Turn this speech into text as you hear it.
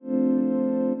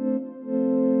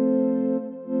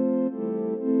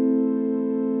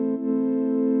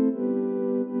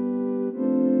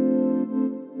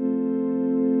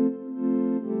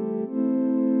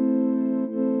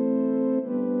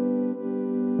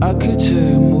I could tell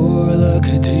you more like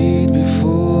I did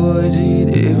before I did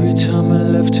every time I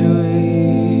left you.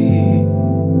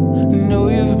 Know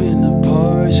you've been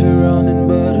apart, surrounded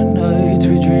by the nights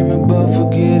we dream about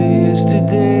forgetting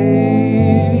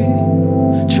yesterday.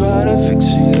 Try to fix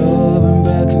it all.